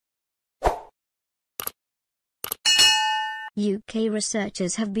UK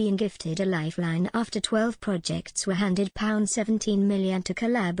researchers have been gifted a lifeline after 12 projects were handed £17 million to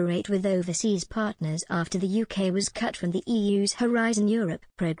collaborate with overseas partners after the UK was cut from the EU's Horizon Europe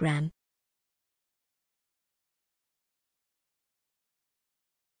programme.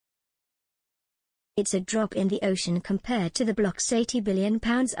 It's a drop in the ocean compared to the bloc's £80 billion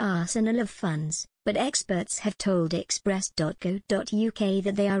arsenal of funds, but experts have told Express.co.uk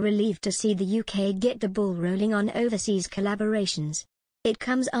that they are relieved to see the UK get the ball rolling on overseas collaborations. It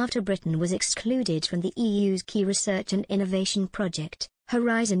comes after Britain was excluded from the EU's key research and innovation project,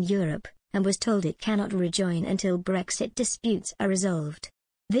 Horizon Europe, and was told it cannot rejoin until Brexit disputes are resolved.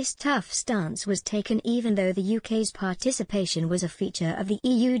 This tough stance was taken even though the UK's participation was a feature of the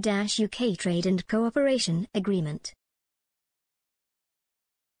EU-UK Trade and Cooperation Agreement.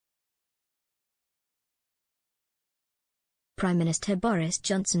 Prime Minister Boris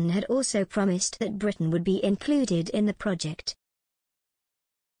Johnson had also promised that Britain would be included in the project.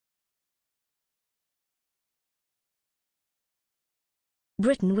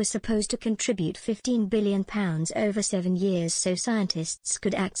 Britain was supposed to contribute £15 billion over 7 years so scientists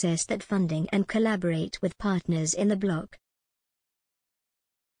could access that funding and collaborate with partners in the bloc.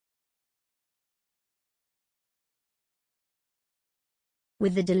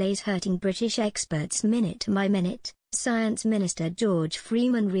 With the delays hurting British experts minute by minute, Science Minister George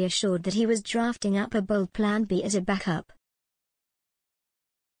Freeman reassured that he was drafting up a bold Plan B as a backup.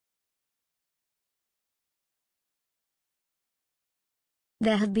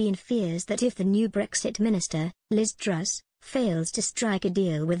 There have been fears that if the new Brexit minister, Liz Truss, fails to strike a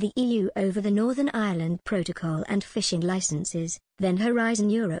deal with the EU over the Northern Ireland Protocol and fishing licenses, then Horizon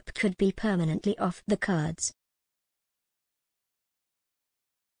Europe could be permanently off the cards.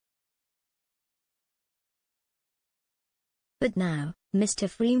 But now, Mr.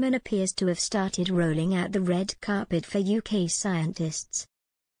 Freeman appears to have started rolling out the red carpet for UK scientists.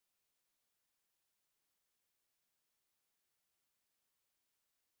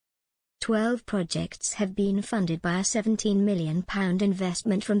 "12 projects have been funded by a £17 million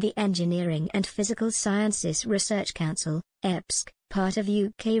investment from the Engineering and Physical Sciences Research Council, EPSC, part of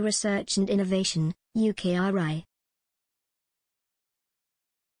UK Research and Innovation, UKRI.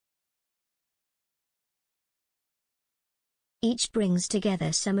 Each brings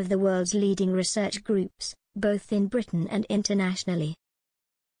together some of the world's leading research groups, both in Britain and internationally.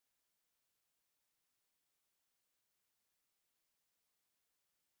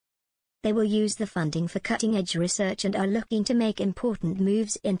 They will use the funding for cutting-edge research and are looking to make important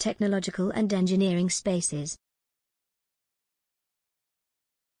moves in technological and engineering spaces.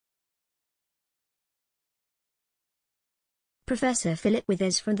 Professor Philip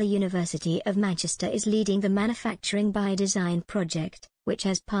Withers from the University of Manchester is leading the Manufacturing by Design project, which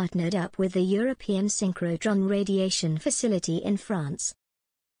has partnered up with the European Synchrotron Radiation Facility in France.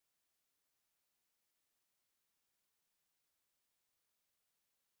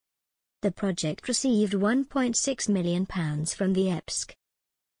 The project received £1.6 million from the EPSC.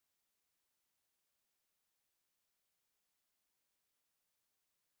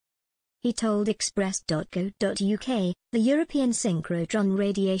 He told Express.co.uk, the European Synchrotron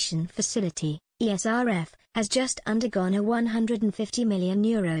Radiation Facility, ESRF, has just undergone a €150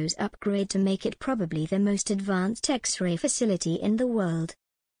 million upgrade to make it probably the most advanced X-ray facility in the world.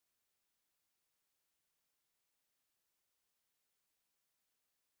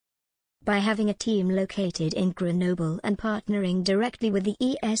 By having a team located in Grenoble and partnering directly with the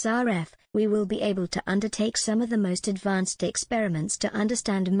ESRF, we will be able to undertake some of the most advanced experiments to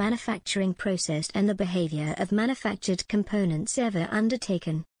understand manufacturing process and the behavior of manufactured components ever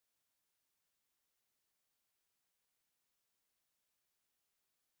undertaken.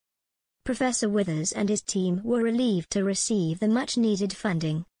 Professor Withers and his team were relieved to receive the much-needed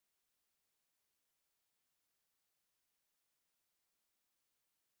funding.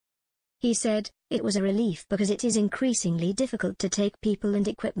 He said, "It was a relief because it is increasingly difficult to take people and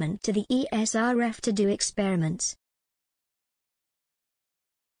equipment to the ESRF to do experiments.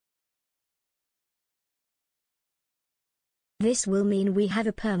 This will mean we have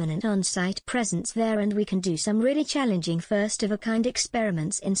a permanent on-site presence there and we can do some really challenging first-of-a-kind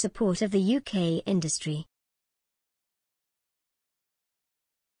experiments in support of the UK industry."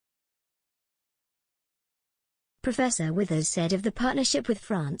 Professor Withers said of the partnership with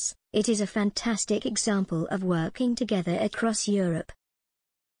France, "It is a fantastic example of working together across Europe."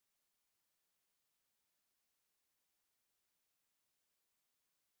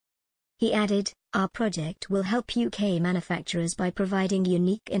 He added, "Our project will help UK manufacturers by providing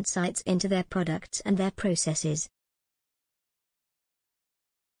unique insights into their products and their processes."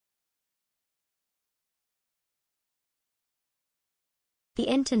 The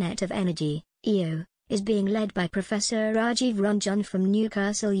Internet of Energy, EO, is being led by Professor Rajiv Ranjan from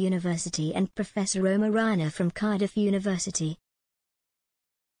Newcastle University and Professor Omar Raina from Cardiff University.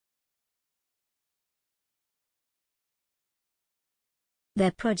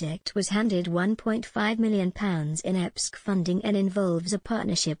 Their project was handed £1.5 million in EPSC funding and involves a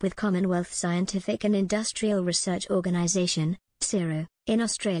partnership with Commonwealth Scientific and Industrial Research Organisation, CIRO, in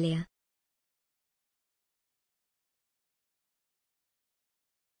Australia.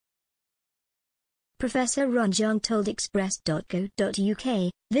 Professor Ranjan told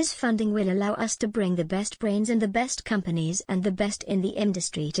Express.co.uk, "This funding will allow us to bring the best brains and the best companies and the best in the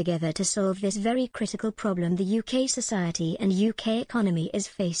industry together to solve this very critical problem the UK society and UK economy is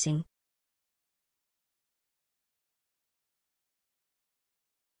facing."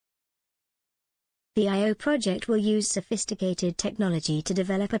 The IO project will use sophisticated technology to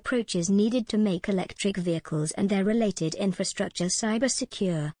develop approaches needed to make electric vehicles and their related infrastructure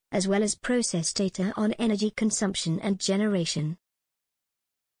cyber-secure, as well as process data on energy consumption and generation.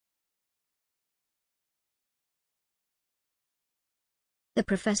 The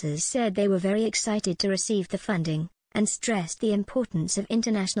professors said they were very excited to receive the funding, and stressed the importance of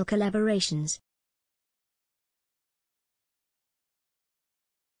international collaborations.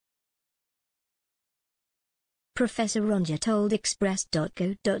 Professor Ronja told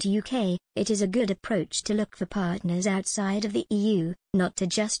Express.co.uk, "It is a good approach to look for partners outside of the EU, not to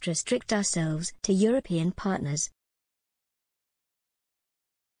just restrict ourselves to European partners."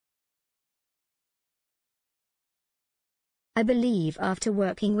 "I believe after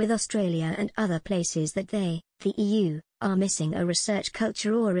working with Australia and other places that they, the EU, are missing a research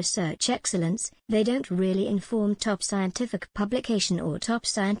culture or research excellence. They don't really inform top scientific publication or top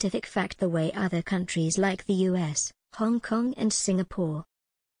scientific fact the way other countries like the US, Hong Kong and Singapore."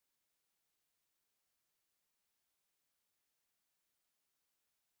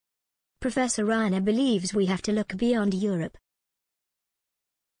 Professor Raina believes we have to look beyond Europe.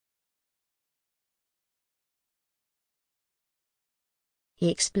 He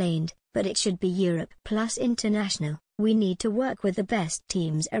explained, "But it should be Europe plus international. We need to work with the best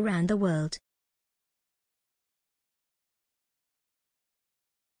teams around the world."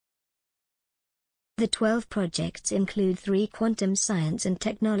 The 12 projects include 3 quantum science and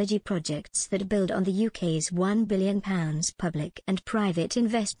technology projects that build on the UK's £1 billion public and private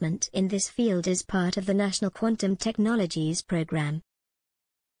investment in this field as part of the National Quantum Technologies Programme.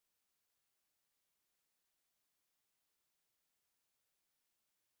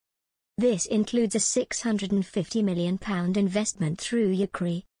 This includes a £650 million investment through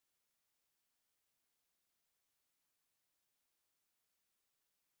UKRI.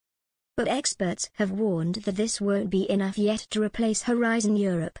 But experts have warned that this won't be enough yet to replace Horizon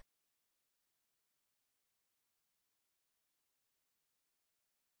Europe.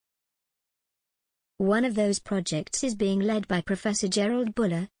 One of those projects is being led by Professor Gerald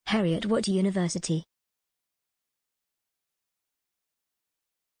Buller, Heriot-Watt University.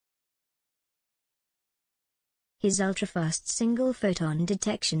 His ultrafast single-photon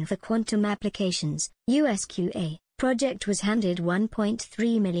detection for quantum applications, USQA, project was handed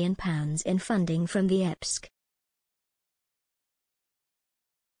 £1.3 million in funding from the EPSC.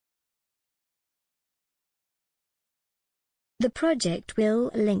 The project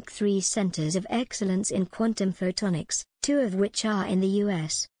will link 3 centers of excellence in quantum photonics, 2 of which are in the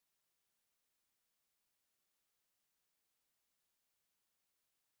US.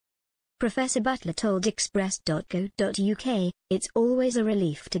 Professor Butler told Express.co.uk, "It's always a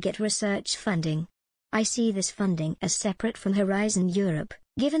relief to get research funding. I see this funding as separate from Horizon Europe,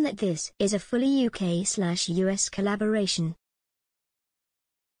 given that this is a fully UK/US collaboration."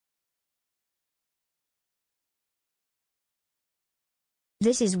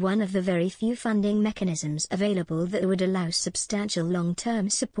 This is one of the very few funding mechanisms available that would allow substantial long-term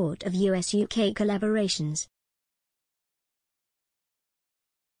support of US-UK collaborations.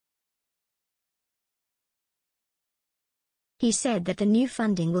 He said that the new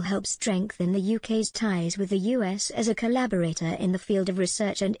funding will help strengthen the UK's ties with the US as a collaborator in the field of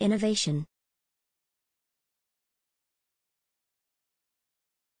research and innovation.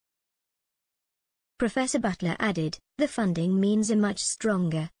 Professor Butler added, "The funding means a much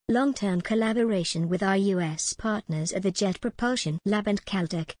stronger, long-term collaboration with our US partners at the Jet Propulsion Lab and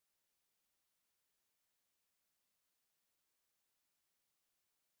Caltech."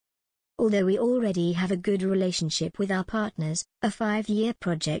 Although we already have a good relationship with our partners, a 5-year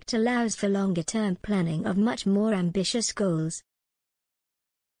project allows for longer-term planning of much more ambitious goals.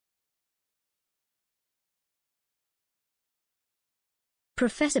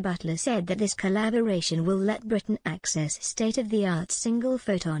 Professor Butler said that this collaboration will let Britain access state-of-the-art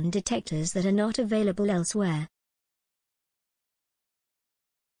single-photon detectors that are not available elsewhere.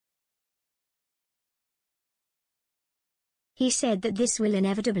 He said that this will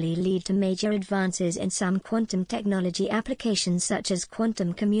inevitably lead to major advances in some quantum technology applications such as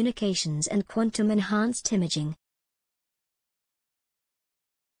quantum communications and quantum-enhanced imaging.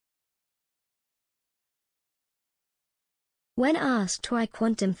 When asked why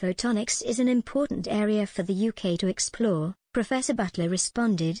quantum photonics is an important area for the UK to explore, Professor Butler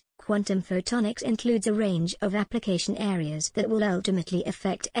responded, "Quantum photonics includes a range of application areas that will ultimately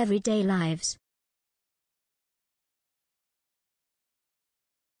affect everyday lives.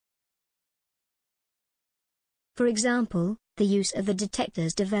 For example, the use of the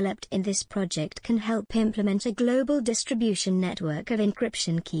detectors developed in this project can help implement a global distribution network of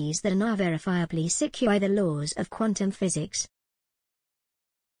encryption keys that are now verifiably secure by the laws of quantum physics."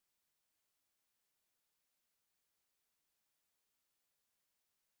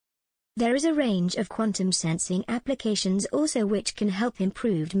 There is a range of quantum sensing applications also which can help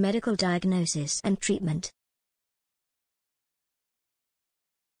improved medical diagnosis and treatment.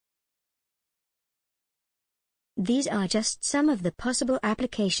 These are just some of the possible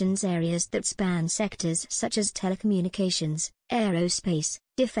applications areas that span sectors such as telecommunications, aerospace,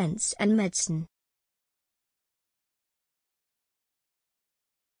 defense and medicine.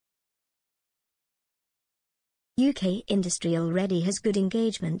 UK industry already has good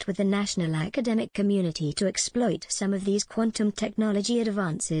engagement with the national academic community to exploit some of these quantum technology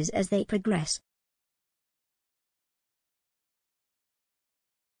advances as they progress.